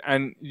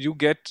 And you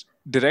get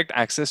direct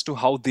access to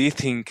how they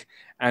think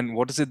and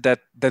what is it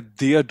that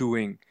they are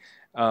doing,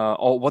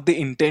 or what they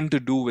intend to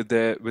do with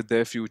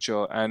their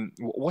future, and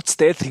what's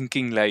their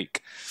thinking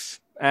like.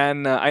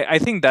 And I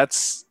think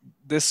there's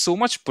so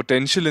much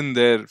potential in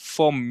there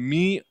for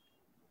me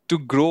to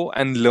grow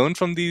and learn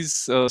from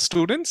these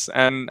students,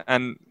 and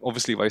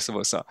obviously vice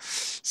versa.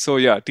 So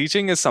yeah,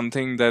 teaching is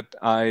something that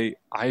I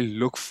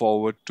look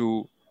forward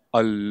to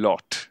a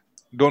lot.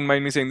 don't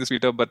mind me saying this,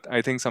 Peter, but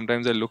I think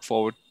sometimes I look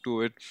forward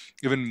to it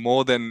even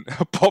more than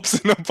Pops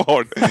in a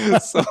Pod.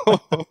 So,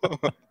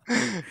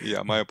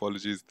 yeah, my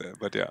apologies there.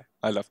 But yeah,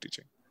 I love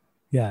teaching.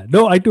 Yeah,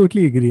 no, I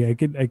totally agree. I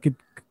could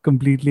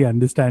completely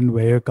understand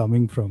where you're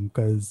coming from,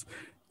 because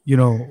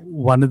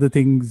one of the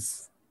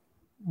things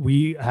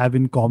we have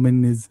in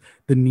common is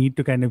the need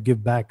to kind of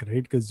give back,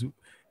 right? Because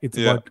it's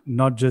Yeah, about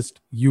not just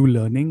you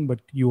learning,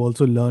 but you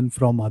also learn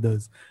from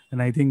others.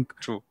 And I think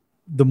true.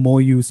 the more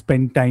you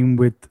spend time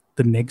with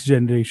the next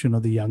generation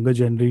or the younger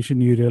generation,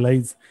 you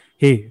realize,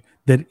 hey,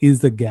 there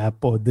is a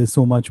gap, or there's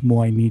so much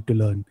more I need to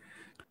learn.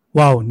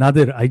 Wow,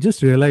 Nadir, I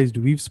just realized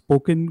we've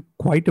spoken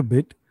quite a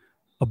bit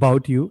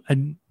about you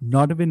and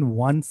not even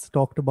once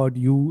talked about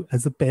you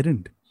as a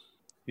parent.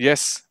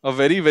 Yes, a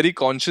very, very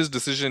conscious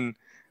decision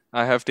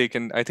I have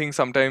taken. I think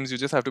sometimes you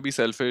just have to be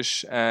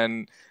selfish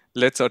and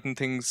let certain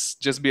things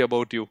just be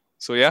about you.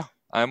 So yeah,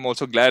 I'm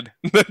also glad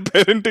that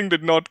parenting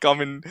did not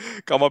come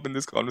up in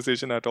this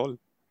conversation at all.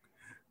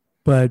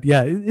 But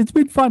yeah, it's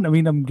been fun. I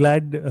mean, I'm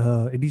glad,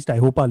 at least I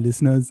hope our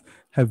listeners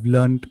have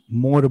learned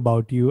more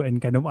about you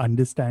and kind of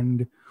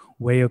understand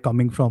where you're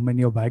coming from and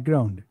your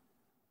background.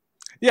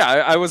 Yeah,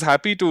 I was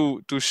happy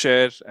to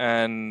share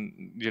and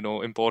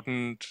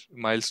important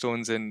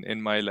milestones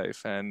in my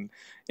life. And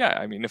yeah,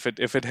 I mean, if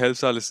it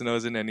helps our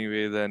listeners in any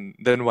way,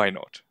 then why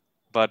not?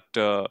 But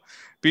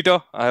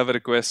Peter, I have a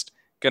request.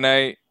 Can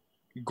I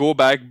go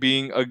back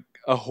being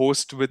a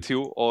host with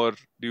you, or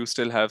do you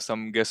still have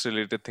some guest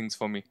related things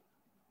for me?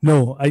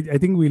 No, I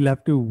think we'll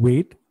have to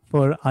wait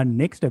for our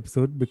next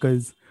episode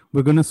because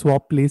we're going to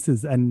swap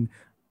places and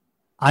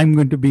I'm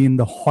going to be in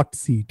the hot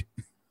seat,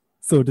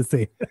 so to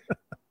say.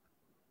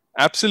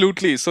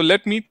 Absolutely. So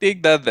let me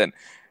take that then.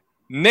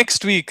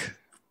 Next week,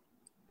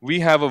 we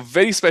have a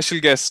very special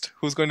guest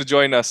who's going to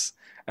join us,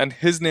 and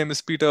his name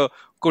is Peter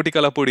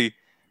Kotikalapudi,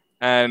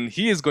 and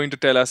he is going to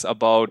tell us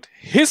about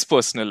his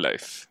personal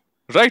life.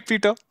 Right,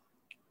 Peter?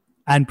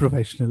 And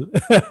professional.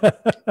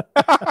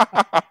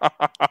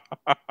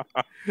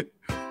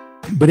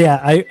 But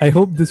yeah, I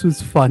hope this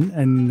was fun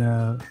and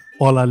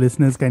all our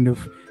listeners kind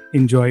of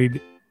enjoyed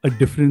a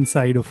different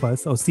side of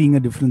us or seeing a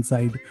different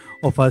side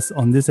of us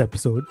on this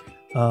episode.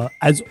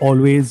 As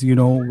always, you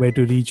know where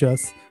to reach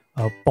us,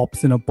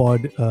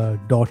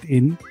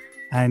 popsinapod.in.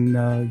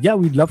 And yeah,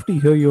 we'd love to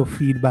hear your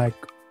feedback.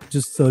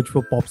 Just search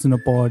for Pops in a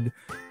Pod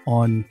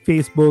on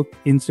Facebook,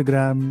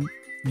 Instagram.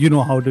 You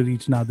know how to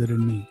reach Nadir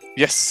and me.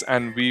 Yes,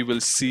 and we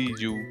will see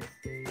you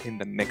in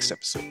the next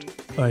episode.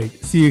 All right,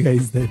 see you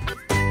guys then.